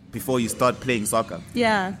before you start playing soccer.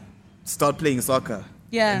 Yeah. Start playing soccer.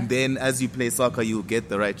 Yeah. And then as you play soccer, you'll get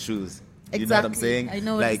the right shoes. Exactly. You know what I'm saying? I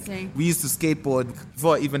know what you're saying. We used to skateboard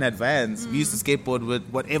before I even had Vans. We used to skateboard with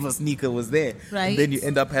whatever sneaker was there. Right. And then you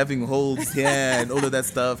end up having holes here and all of that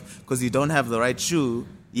stuff because you don't have the right shoe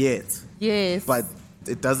yet. Yes. But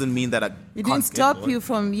it doesn't mean that I it can't didn't stop skateboard. you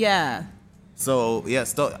from, So,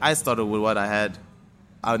 I started with what I had.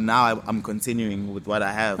 Now I'm continuing with what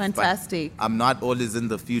I have. Fantastic. But I'm not always in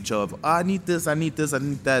the future of, I need this, I need this, I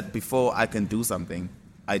need that before I can do something.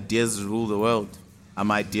 Ideas rule the world. I'm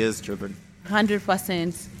ideas driven.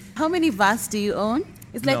 100%. How many Vans do you own?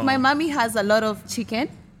 It's like my mommy has a lot of chicken.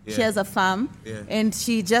 Yeah. She has a farm, and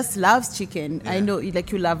she just loves chicken. Yeah. I know,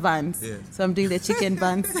 like you love Vans, so I'm doing the chicken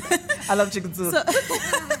Vans. I love chicken too.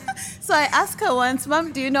 So I asked her once,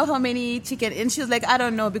 Mom, do you know how many chicken? And she was like, I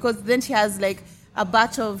don't know, because then she has like a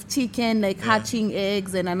batch of chicken, like hatching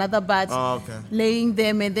eggs, and another batch laying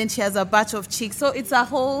them, and then she has a batch of chicks. So it's a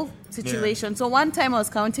whole situation. So one time I was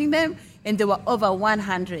counting them, and there were over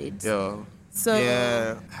 100. So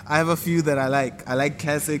I have a few that I like. I like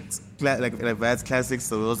classics, like Vans classics.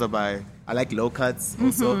 So those are I like low cuts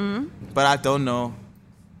also. But I don't know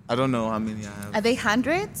how many I have. Are they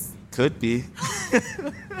hundreds? Could be.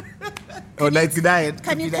 Or 99.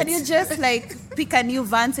 Can you just like pick a new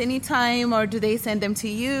Vans anytime, or do they send them to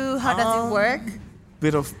you? How does it work?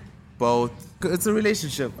 Bit of both. It's a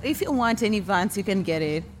relationship. If you want any Vans, you can get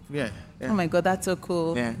it. Yeah. Oh my God, that's so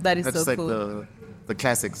cool. Yeah. That is that's so like cool. The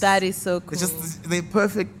classics. That is so cool. It's just they're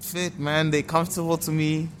perfect fit, man. They're comfortable to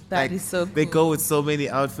me. That is so cool. They go with so many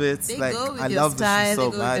outfits. They like go with I your love style, this so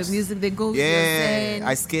they go much. with the music, they go with your zen.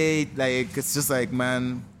 I skate. Like it's just like,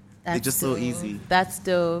 man, they're just dope. so easy. That's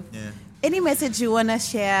dope. Yeah. Any message you want to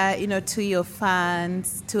share, to your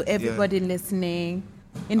fans, to everybody listening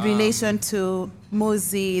in relation to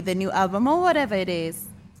Muzi, the new album, or whatever it is?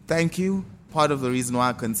 Thank you. Part of the reason why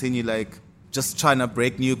I continue, just trying to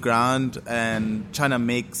break new ground and trying to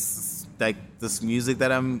make this music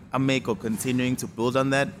that I make, or continuing to build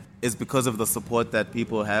on that, is because of the support that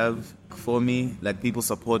people have for me. People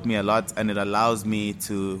support me a lot, and it allows me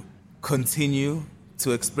to continue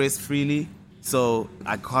to express freely. So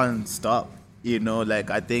I can't stop,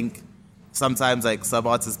 I think sometimes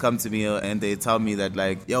sub-artists come to me and they tell me that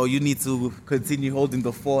yo, you need to continue holding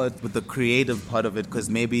the fort with the creative part of it,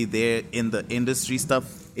 because maybe they're in the industry stuff,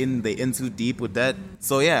 they're in too deep with that.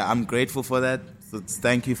 So yeah, I'm grateful for that. So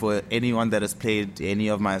thank you for anyone that has played any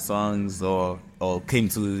of my songs or came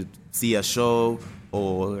to see a show,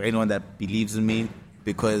 or anyone that believes in me,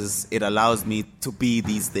 because it allows me to be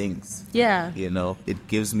these things. Yeah. It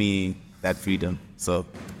gives me that freedom. So,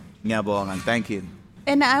 ngiyabonga, and thank you.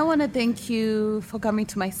 And I want to thank you for coming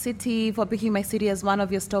to my city, for picking my city as one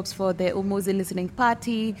of your stops for the Muzi listening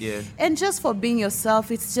party. Yeah. And just for being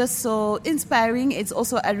yourself. It's just so inspiring. It's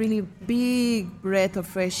also a really big breath of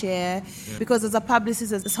fresh air. Yeah. Because as a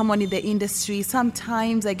publicist, as someone in the industry,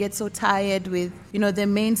 sometimes I get so tired with, the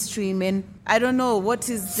mainstream. And I don't know, what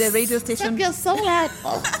is the radio station? Suck your soul out.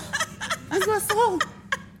 That's my soul.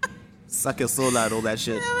 Suck your soul out, all that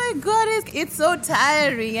shit. Oh my God, it's so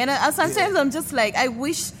tiring. And sometimes I'm just I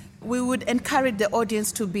wish we would encourage the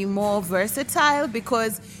audience to be more versatile,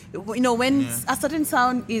 because, when a certain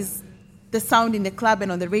sound is the sound in the club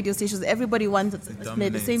and on the radio stations, everybody wants to play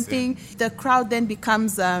the same thing. The crowd then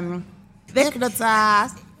becomes...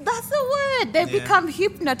 hypnotized. That's the word. They become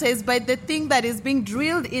hypnotized by the thing that is being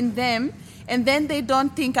drilled in them, and then they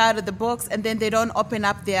don't think out of the box, and then they don't open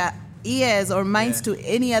up their ears or minds to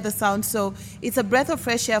any other sound. So it's a breath of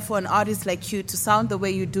fresh air for an artist like you to sound the way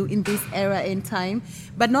you do in this era and time,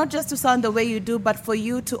 but not just to sound the way you do, but for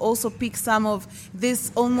you to also pick some of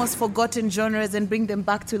these almost forgotten genres and bring them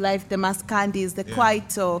back to life, the maskandis, the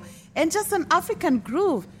kwaito, and just an African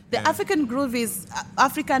groove. The African groove is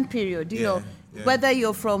African period, know. Yeah. Whether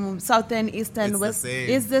you're from Southern, Eastern, West,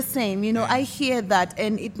 it's the same. I hear that,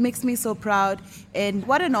 and it makes me so proud. And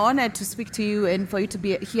what an honor to speak to you and for you to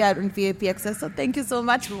be here on VIP Access. So thank you so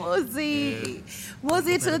much, Muzi. Yeah.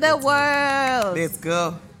 Muzi to the world. Let's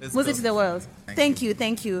go. Muzi to the world. Thank you.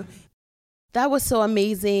 That was so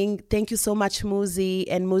amazing. Thank you so much, Muzi,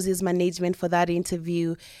 and Muzi's management for that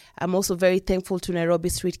interview. I'm also very thankful to Nairobi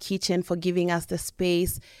Street Kitchen for giving us the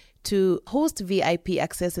space to host VIP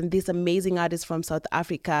Access and this amazing artist from South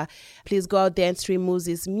Africa. Please go out there and stream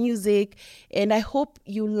Muzi's music. And I hope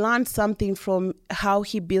you learned something from how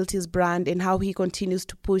he built his brand and how he continues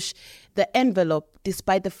to push the envelope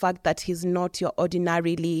despite the fact that he's not your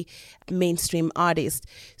ordinarily mainstream artist.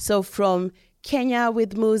 So from Kenya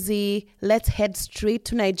with Muzi, let's head straight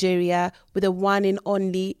to Nigeria with the one and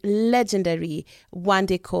only legendary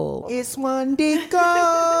Wande Cole. It's Wande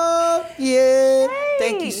Cole, yeah. Hey.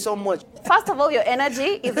 Thank you so much. First of all, your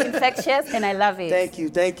energy is infectious and I love it. Thank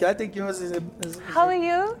you. I think yours is... How are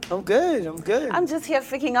you? I'm good. I'm just here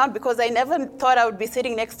freaking out because I never thought I would be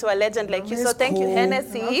sitting next to a legend like you, so thank you,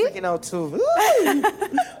 Hennessy. I'm freaking out too.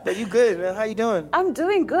 But you good, man. How you doing? I'm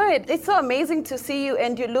doing good. It's so amazing to see you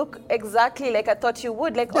and you look exactly like I thought you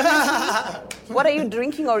would. Like, honestly, what are you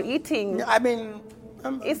drinking or eating? I mean,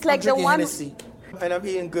 I'm the one... Hennessy, and I'm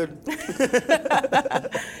eating good.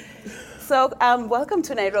 So, welcome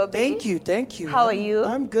to Nairobi. Thank you. How are you?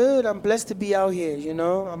 I'm good. I'm blessed to be out here,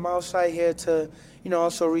 I'm outside here to,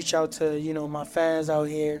 also reach out to, my fans out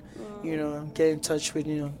here, get in touch with,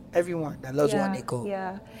 everyone that loves Wande Cole.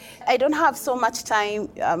 Yeah. I don't have so much time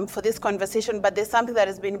for this conversation, but there's something that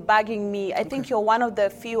has been bugging me. I think you're one of the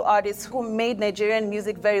few artists who made Nigerian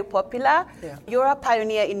music very popular. Yeah. You're a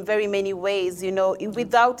pioneer in very many ways,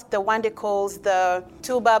 without the Wande Coles, the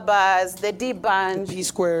Tubabas, the D-Band. The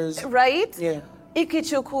P-Squares. Right? Yeah.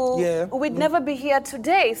 Ikichuku. Yeah. We'd never be here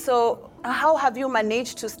today. So how have you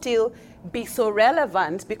managed to still be so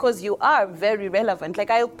relevant? Because you are very relevant.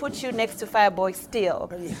 Like, I'll put you next to Fireboy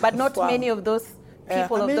still, but not many of those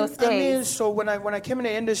people of those days. So when I came in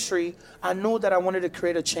the industry, I knew that I wanted to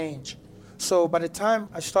create a change. So by the time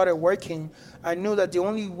I started working, I knew that the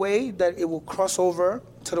only way that it will cross over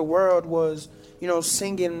to the world was,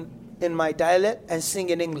 singing in my dialect and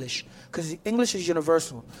singing English. Because English is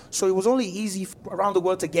universal. So it was only easy around the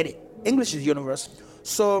world to get it. English is universal.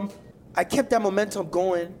 So I kept that momentum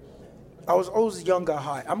going. I was always young at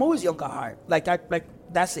heart. I'm always young at heart.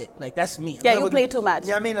 That's it. That's me. Yeah, you play too much.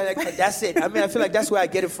 Yeah, that's it. I feel like that's where I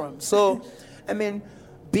get it from. So,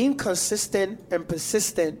 being consistent and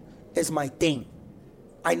persistent is my thing.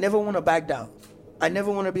 I never want to back down. I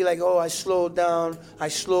never want to be like, oh, I slowed down, I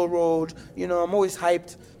slow rolled. You know, I'm always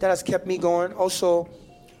hyped. That has kept me going. Also,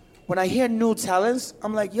 when I hear new talents,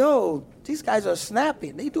 I'm like, yo, these guys are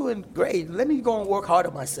snapping. They doing great. Let me go and work hard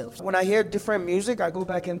on myself. When I hear different music, I go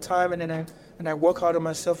back in time and then I work hard on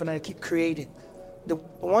myself and I keep creating. The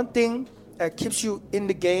one thing that keeps you in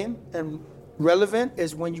the game and relevant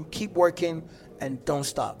is when you keep working and don't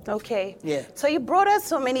stop. Okay. Yeah. So you brought us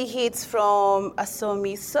so many hits from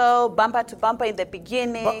Asomi. So Bumper to Bumper in the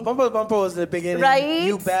beginning. Bumper to Bumper was the beginning. Right.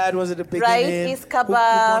 You Bad was at the beginning. Right.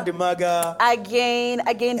 Iskaba. Maga. Again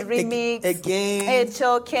remix. Again.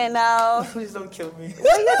 Echo Kenal. Please don't kill me.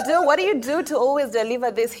 What do you do to always deliver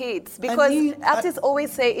these hits? Because artists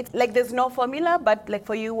always say it's like there's no formula, but like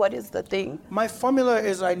for you, what is the thing? My formula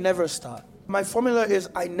is I never stop. My formula is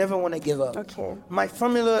I never want to give up. Okay. My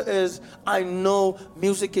formula is I know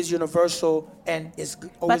music is universal and it's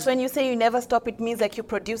always... But when you say you never stop, it means like you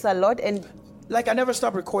produce a lot and... Like I never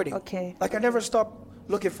stop recording. Okay. Like I never stop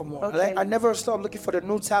looking for more. Okay. Like I never stop looking for the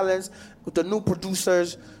new talents, the new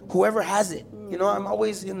producers, whoever has it. You know, I'm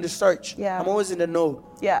always in the search. Yeah. I'm always in the know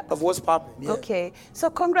of what's popping. Yeah. Okay. So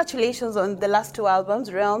congratulations on the last 2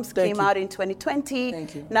 albums. Realms Thank came you. out in 2020.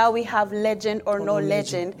 Thank you. Now we have Legend or No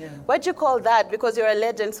Legend. Yeah. What'd you call that? Because you're a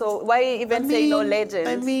legend, so why even say No Legend?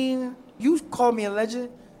 I mean, you call me a legend.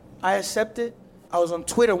 I accept it. I was on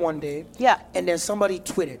Twitter one day. Yeah. And then somebody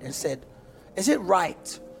tweeted and said, is it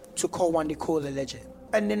right to call Wande Cole a legend?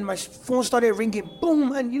 And then my phone started ringing,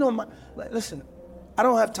 boom, and you know, listen, I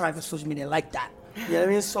don't have time for social media like that. You know what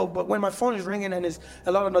I mean? So, but when my phone is ringing and there's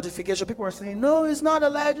a lot of notifications, people are saying, no, it's not a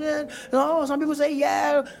legend. No, some people say,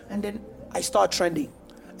 yeah. And then I start trending.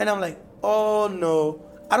 And I'm like, oh no,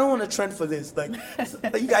 I don't want to trend for this. Like,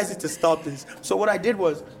 you guys need to stop this. So what I did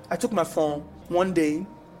was, I took my phone one day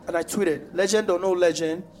and I tweeted, legend or no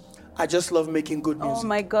legend, I just love making good music. Oh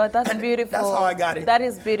my God, that's beautiful. That's how I got it. That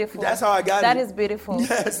is beautiful. That's how I got it. That is beautiful.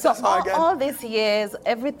 Yes, so that's how I got it. all these years,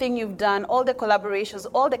 everything you've done, all the collaborations,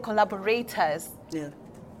 all the collaborators,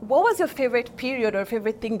 what was your favorite period or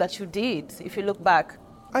favorite thing that you did, if you look back?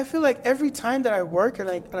 I feel like every time that I work and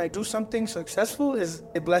I do something successful is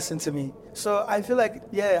a blessing to me. So I feel like,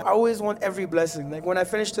 I always want every blessing. Like when I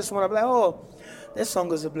finish this one, I'm like, oh, this song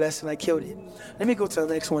was a blessing. I killed it. Let me go to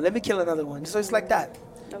the next one. Let me kill another one. So it's like that.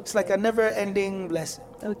 Okay. It's like a never-ending blessing.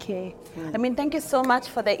 Okay. I mean, thank you so much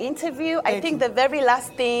for the interview. I think the very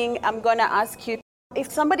last thing I'm going to ask you, if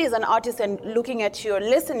somebody is an artist and looking at you or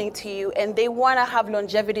listening to you and they want to have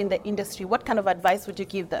longevity in the industry, what kind of advice would you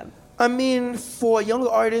give them? I mean, for young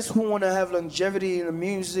artists who want to have longevity in the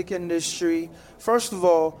music industry, first of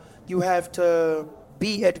all, you have to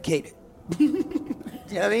be educated. You know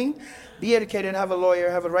what I mean? Be educated, have a lawyer,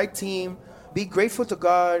 have a right team, be grateful to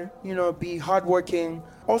God, you know, be hardworking.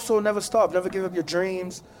 Also, never stop, never give up your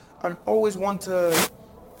dreams, and always want to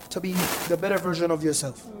be the better version of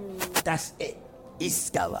yourself. That's it.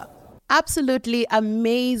 Iskala. Absolutely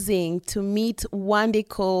amazing to meet Wande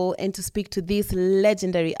Cole and to speak to this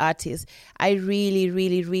legendary artist. I really,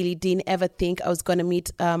 really, really didn't ever think I was going to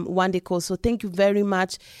meet Wande Cole. So thank you very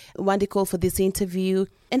much, Wande Cole, for this interview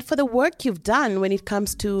and for the work you've done when it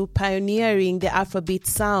comes to pioneering the Afrobeat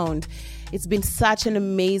sound. It's been such an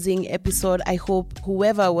amazing episode. I hope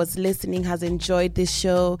whoever was listening has enjoyed this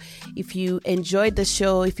show. If you enjoyed the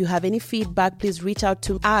show, if you have any feedback, please reach out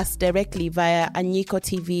to us directly via Anyiko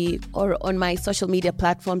TV or on my social media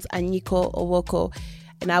platforms, Anyiko Owoko.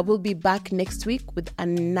 And I will be back next week with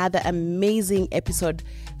another amazing episode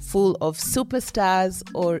full of superstars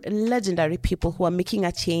or legendary people who are making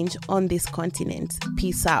a change on this continent.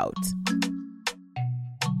 Peace out.